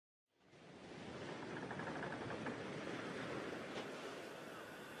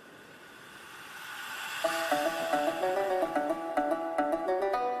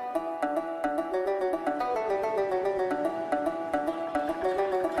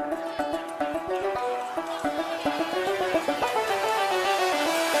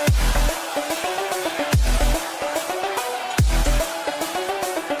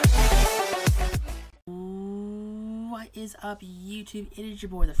up, YouTube? It is your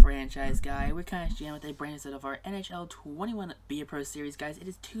boy, the Franchise Guy. We're kind of jamming with a brand new set of our NHL 21 Be a Pro series, guys. It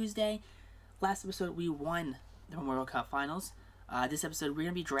is Tuesday. Last episode, we won the Memorial Cup Finals. This episode, we're going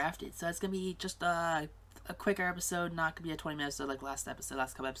to be drafted. So it's going to be just a quicker episode, not going to be a 20-minute episode like last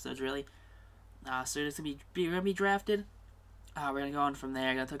couple episodes, really. So it's going to be drafted. We're going to go on from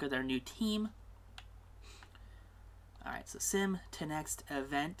there. Going to look at our new team. Alright, so sim to next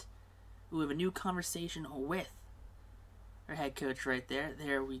event. We have a new conversation with our head coach right there.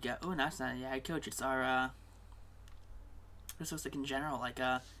 There we go. Oh, no, it's not a head coach. It's our, this looks like in general, like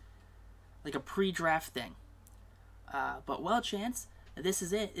a pre-draft thing. But well, Chance, this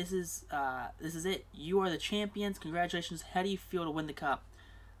is it. This is it. You are the champions. Congratulations. How do you feel to win the cup?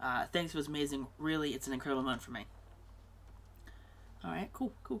 Thanks. It was amazing. Really, it's an incredible moment for me. All right,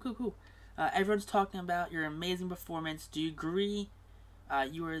 cool. Everyone's talking about your amazing performance. Do you agree?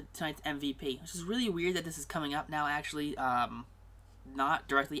 You were tonight's MVP, which is really weird that this is coming up now. Actually, not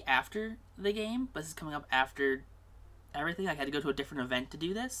directly after the game, but this is coming up after everything. I had to go to a different event to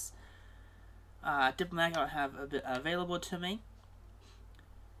do this. Diplomatic I don't have available to me.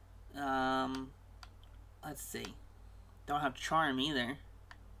 Let's see. Don't have Charm either.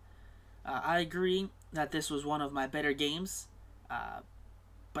 I agree that this was one of my better games.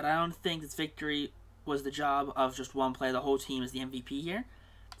 But I don't think this victory was the job of just one player. The whole team is the MVP here.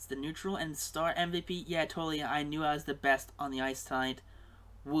 It's the neutral and star MVP. Yeah, totally. I knew I was the best on the ice tonight.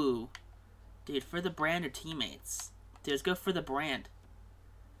 Woo. Dude, for the brand or teammates? Dude, let's go for the brand.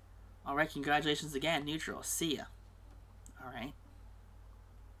 Alright, congratulations again, neutral. See ya. Alright.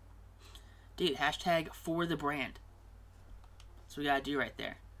 Dude, hashtag for the brand. That's what we gotta do right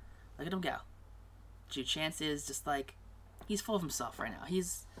there. Look at him go. Dude, Chance is just like... He's full of himself right now.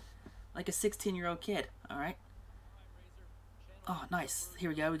 He's like a 16-year-old kid. Alright. Oh, nice. Here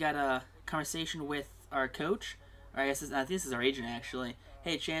we go. We got a conversation with our coach. Or I guess this is our agent, actually.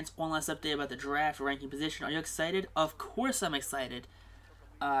 Hey, Chance, one last update about the draft ranking position. Are you excited? Of course I'm excited.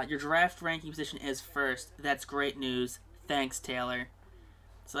 Your draft ranking position is first. That's great news. Thanks, Taylor.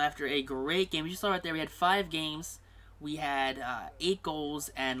 So after a great game, you saw right there, we had 5 games. We had 8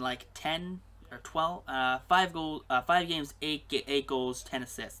 goals and like 10... or 12, 5 games, 8 goals, 10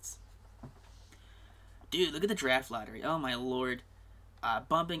 assists. Dude, look at the draft lottery. Oh my lord.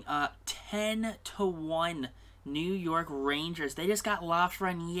 Bumping up 10-1. New York Rangers. They just got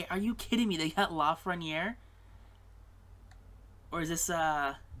Lafreniere. Are you kidding me? They got Lafreniere? Or is this,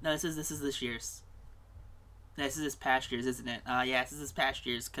 no, this is this year's. This is this past year's, isn't it? Yeah, this is this past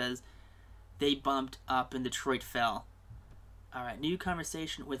year's, because they bumped up and Detroit fell. Alright, new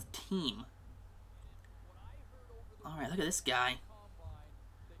conversation with team. Alright, look at this guy.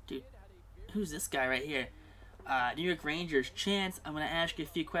 Dude, who's this guy right here? New York Rangers. Chance, I'm going to ask you a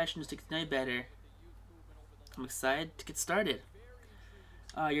few questions to get to know you better. I'm excited to get started.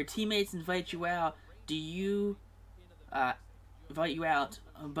 Your teammates invite you out. Do you invite you out,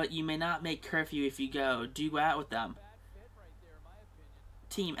 but you may not make curfew if you go. Do you go out with them?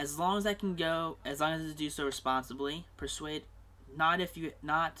 Team, as long as I can go, as long as I do so responsibly. Persuade, not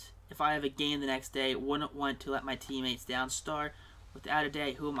if I have a game the next day, wouldn't want to let my teammates down. Star, without a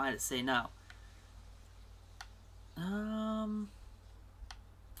day, who am I to say no?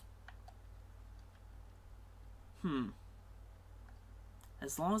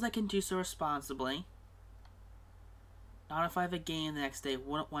 As long as I can do so responsibly. Not if I have a game the next day,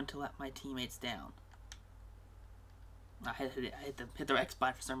 wouldn't want to let my teammates down. I hit the X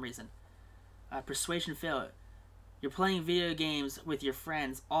button for some reason. Persuasion failure. You're playing video games with your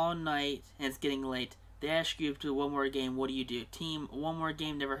friends all night and it's getting late. They ask you to do one more game. What do you do? Team, one more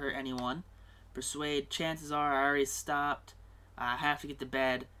game never hurt anyone. Persuade, chances are I already stopped. I have to get to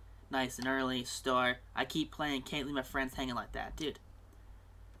bed nice and early. Star, I keep playing. Can't leave my friends hanging like that. Dude.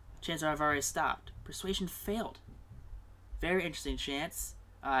 Chances are I've already stopped. Persuasion failed. Very interesting, Chance.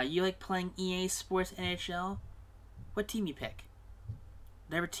 You like playing EA Sports NHL? What team you pick?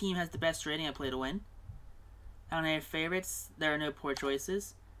 Whatever team has the best rating, I play to win. I don't have favorites. There are no poor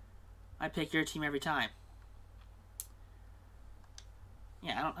choices. I pick your team every time.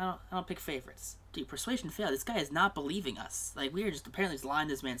 Yeah, I don't pick favorites. Dude, persuasion failed. This guy is not believing us. Like, we are just apparently just lying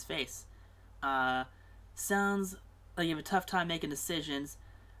to this man's face. Sounds like you have a tough time making decisions.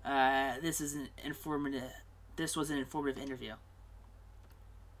 This was an informative interview.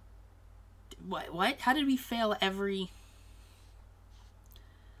 What? How did we fail every...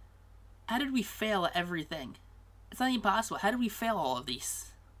 How did we fail at everything? It's not even possible. How did we fail all of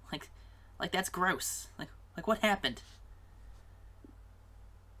these? Like that's gross. Like what happened?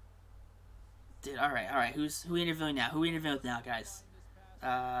 Dude, alright. Who we interviewing now? Who we interviewing with now, guys?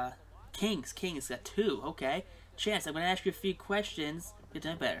 Kings got 2. Okay. Chance, I'm going to ask you a few questions. Get to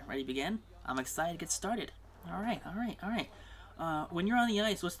know better. Ready to begin? I'm excited to get started. Alright. When you're on the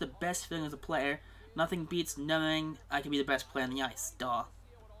ice, what's the best feeling as a player? Nothing beats knowing I can be the best player on the ice. Duh.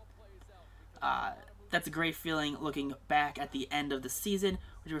 That's a great feeling looking back at the end of the season.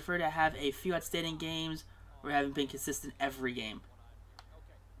 Would you prefer to have a few outstanding games or having been consistent every game?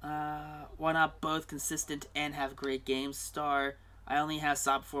 Why not both consistent and have great games? Star, I only have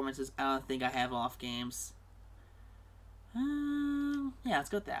solid performances. I don't think I have off games. Yeah, let's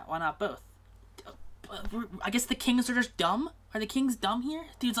go with that. Why not both? I guess the Kings are just dumb? Are the Kings dumb here?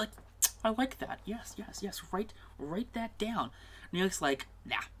 Dude's like, I like that. Yes. Write that down. New York's like,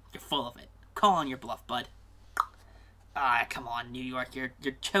 nah, you're full of it. Call on your bluff, bud. Come on, New York. You're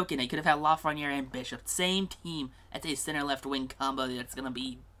choking it. You could have had Lafreniere and Bishop. Same team. That's a center-left wing combo that's going to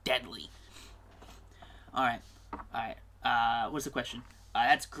be deadly. Alright. What's the question?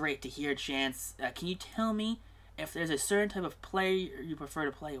 That's great to hear, Chance. Can you tell me if there's a certain type of player you prefer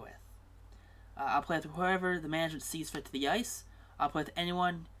to play with? I'll play with whoever the management sees fit to the ice. I'll play with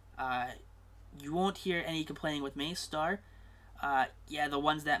anyone. You won't hear any complaining with me, Star. Yeah, the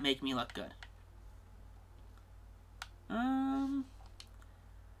ones that make me look good.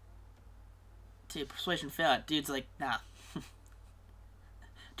 Dude, persuasion failed. Dude's like, nah.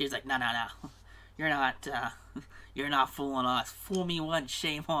 Dude's like, nah. You're not fooling us. Fool me once,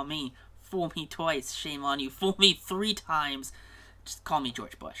 shame on me. Fool me twice, shame on you. Fool me 3 times. Just call me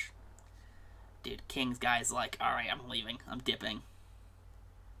George Bush. Dude, King's guy's like, alright, I'm leaving. I'm dipping.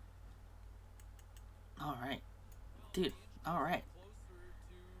 Alright. Dude, alright.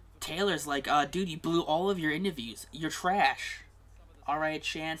 Taylor's like, dude, you blew all of your interviews. You're trash. Alright,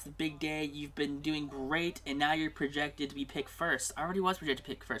 Chance, the big day. You've been doing great, and now you're projected to be picked first. I already was projected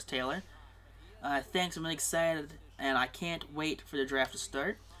to pick first, Taylor. Thanks, I'm really excited, and I can't wait for the draft to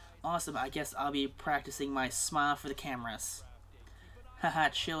start. Awesome, I guess I'll be practicing my smile for the cameras. Haha,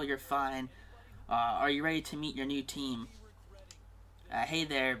 chill, you're fine. Are you ready to meet your new team? Hey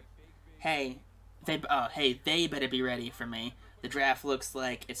there. Hey, they better be ready for me. The draft looks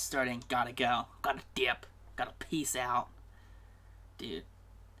like it's starting. Gotta go. Gotta dip. Gotta peace out. Dude.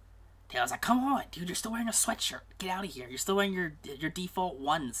 Taylor's like, come on, dude, you're still wearing a sweatshirt. Get out of here. You're still wearing your default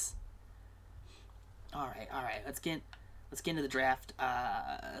ones. Alright. Let's get into the draft.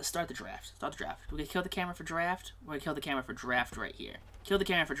 Start the draft. We're gonna kill the camera for draft. We're gonna kill the camera for draft right here. Kill the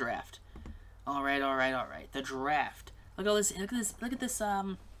camera for draft. Alright. The draft. Look at this. Look at this,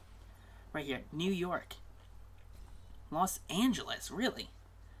 right here. New York. Los Angeles, really?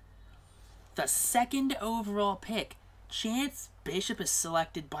 The 2nd overall pick. Chance Bishop is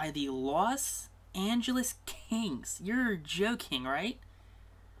selected by the Los Angeles Kings. You're joking, right?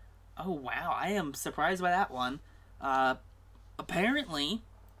 Oh, wow. I am surprised by that one. Apparently,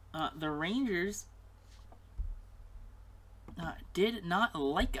 the Rangers did not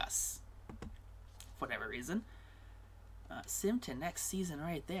like us. For whatever reason. Sim to next season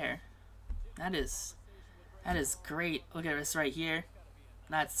right there. That is great. Look at this right here.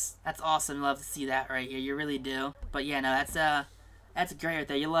 That's awesome. Love to see that right here. You really do. But yeah, no, that's great right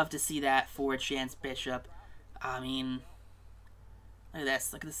there. You love to see that for Chance Bishop. I mean, look at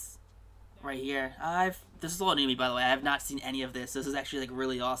this. Look at this right here. This is all new to me, by the way. I have not seen any of this. This is actually like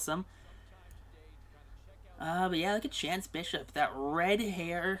really awesome. But yeah, look at Chance Bishop. That red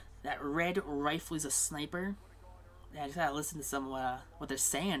hair, that red rifle is a sniper. Yeah, I just gotta listen to some what they're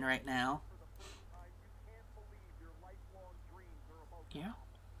saying right now. Yeah.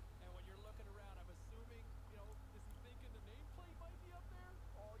 And when you're looking around, I'm assuming, is he thinking the nameplate might be up there?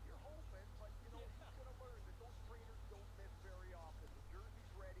 Oh, you're hoping, but he's gonna learn that those trainers don't miss very often. The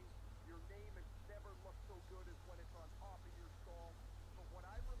jersey's ready, your name has never looked so good as when it's on top of your skull. But what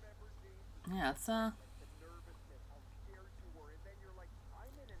I remember, James, Yeah, it's the nervousness, how scared you were, and then you're like,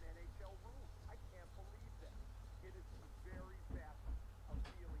 I'm in an NHL room. I can't believe that. It is very fast of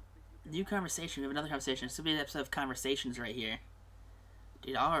feelings that you new conversation. We have another conversation. This will be an episode of conversations right here.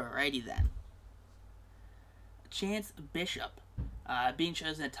 Dude, alrighty then. Chance Bishop. Being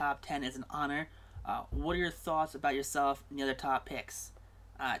chosen in the top 10 is an honor. What are your thoughts about yourself and the other top picks?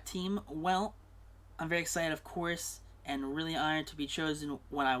 Team, well, I'm very excited, of course, and really honored to be chosen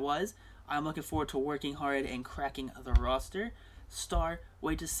when I was. I'm looking forward to working hard and cracking the roster. Star,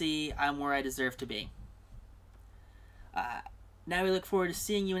 wait to see I'm where I deserve to be. Now we look forward to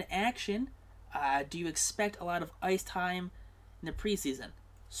seeing you in action. Do you expect a lot of ice time in the preseason?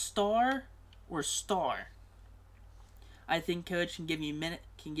 Star or star? I think coach can give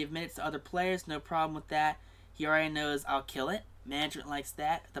minutes to other players, no problem with that. He already knows I'll kill it. Management likes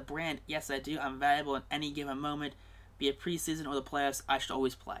that. The brand, yes I do. I'm valuable in any given moment, be it preseason or the playoffs. I should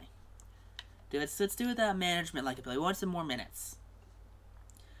always play. Dude, let's do the management like ability. We want some more minutes.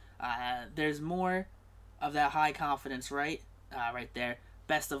 There's more of that high confidence, right? Right there.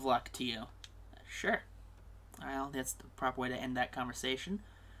 Best of luck to you. Sure. Well, that's the proper way to end that conversation.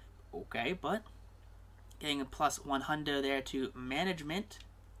 Okay, but getting a plus 100 there to management.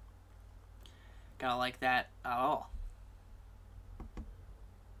 Gotta like that at all.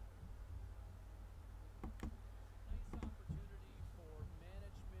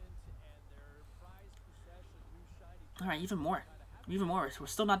 Alright, even more. Even more. We're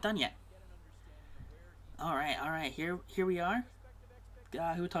still not done yet. Alright. Here we are. Who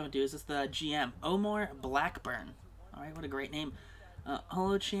are we talking to? Is this the GM? Omar Blackburn. Alright, what a great name.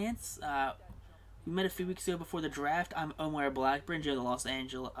 Hello, Chance. We met a few weeks ago before the draft. I'm Omar Blackburn, GM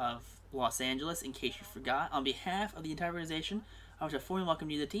of Los Angeles, in case you forgot. On behalf of the entire organization, I want to formally welcome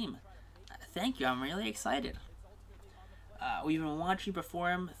you to the team. Thank you. I'm really excited. We've been watching you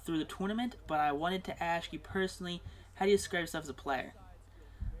perform through the tournament, but I wanted to ask you personally, how do you describe yourself as a player?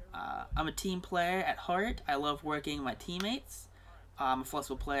 I'm a team player at heart. I love working with my teammates. I'm a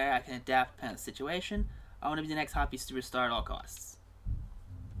flexible player. I can adapt depending on the situation. I want to be the next hockey superstar at all costs.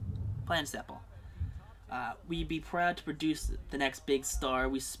 Plain and simple. We'd be proud to produce the next big star.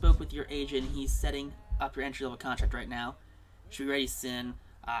 We spoke with your agent. He's setting up your entry-level contract right now. Should be ready soon.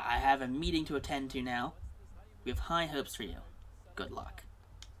 I have a meeting to attend to now. We have high hopes for you. Good luck.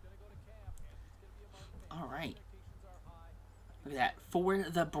 Alright. Look at that. For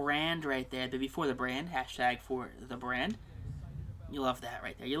the brand right there. The before the brand. Hashtag for the brand. You love that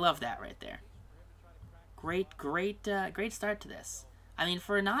right there. You love that right there. Great start to this. I mean,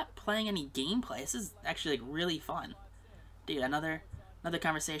 for not playing any gameplay, this is actually like really fun. Dude, another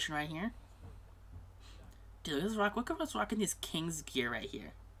conversation right here. Dude, look at what's rocking this King's gear right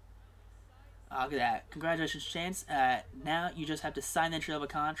here. Look at that. Congratulations, Chance. Now you just have to sign the entry-level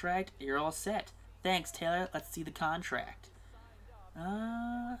contract. You're all set. Thanks, Taylor. Let's see the contract.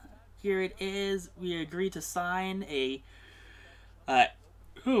 Here it is. We agreed to sign a,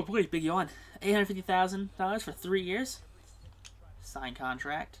 oh boy, big yawn. $850,000 for 3 years. Signed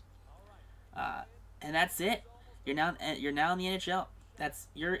contract. And that's it. You're now in the NHL.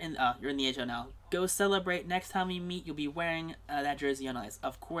 You're in the NHL now. Go celebrate. Next time we meet, you'll be wearing that jersey on ice.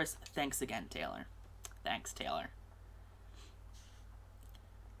 Of course. Thanks again, Taylor. Thanks, Taylor.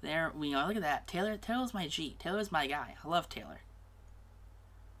 There we are. Look at that. Taylor's my G. Taylor's my guy. I love Taylor.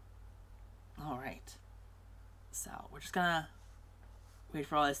 Alright. So, we're just gonna wait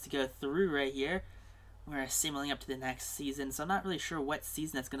for all this to go through right here. We're simming up to the next season, so I'm not really sure what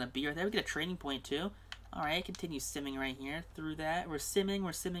season that's gonna be right there. We get a training point too. Alright, continue simming right here through that. We're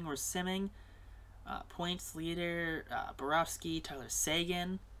simming. Points leader, Borowski, Tyler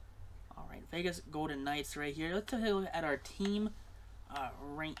Seguin. Alright, Vegas Golden Knights right here. Let's take a look at our team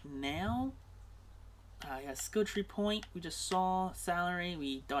right now. Yeah, skill tree point. We just saw salary.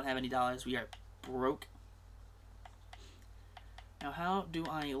 We don't have any dollars. We are broke. Now, how do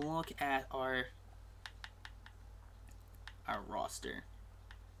I look at our roster?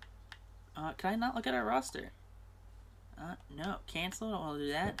 Can I not look at our roster? No. Cancel. I don't want to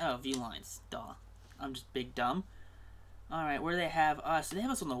do that. Oh, view lines. Duh. I'm just big dumb. Alright, where do they have us? They have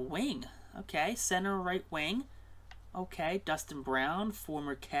us on the wing. Okay, center right wing. Okay, Dustin Brown,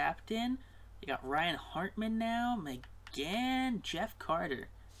 former captain. You got Ryan Hartman now. McGann, Jeff Carter.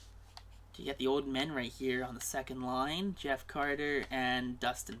 You got the old men right here on the second line. Jeff Carter and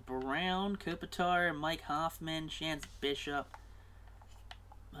Dustin Brown. Kopitar, Mike Hoffman, Chance Bishop.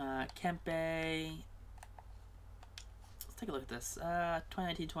 Kempe. Let's take a look at this.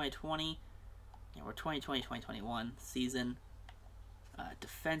 2019-2020. Yeah, we're 2020-2021 season.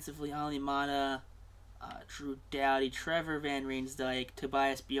 Defensively, Ali Mata, Drew Doughty, Trevor Van Riensdijk,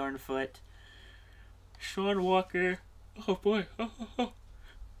 Tobias Bjornfoot, Sean Walker. Oh boy.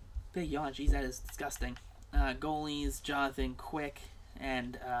 Big yawn. Jeez, that is disgusting. Goalies, Jonathan Quick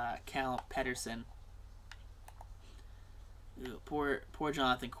and Cal Pedersen. Ooh, poor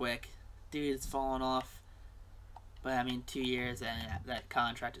Jonathan Quick. Dude, it's falling off. But, I mean, 2 years and that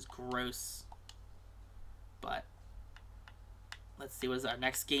contract is gross. But, let's see, what is our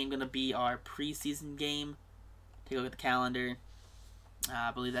next game going to be? Our preseason game. Take a look at the calendar.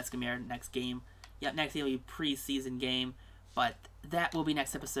 I believe that's going to be our next game. Yep, next game will be preseason game. But that will be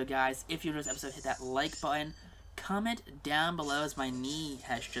next episode, guys. If you enjoyed this episode, hit that like button. Comment down below as my knee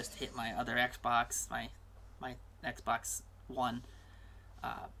has just hit my other Xbox, my Xbox One.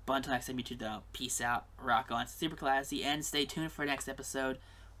 But until next time, you two, though, peace out, rock on, super classy, and stay tuned for next episode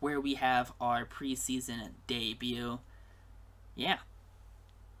where we have our preseason debut. Yeah.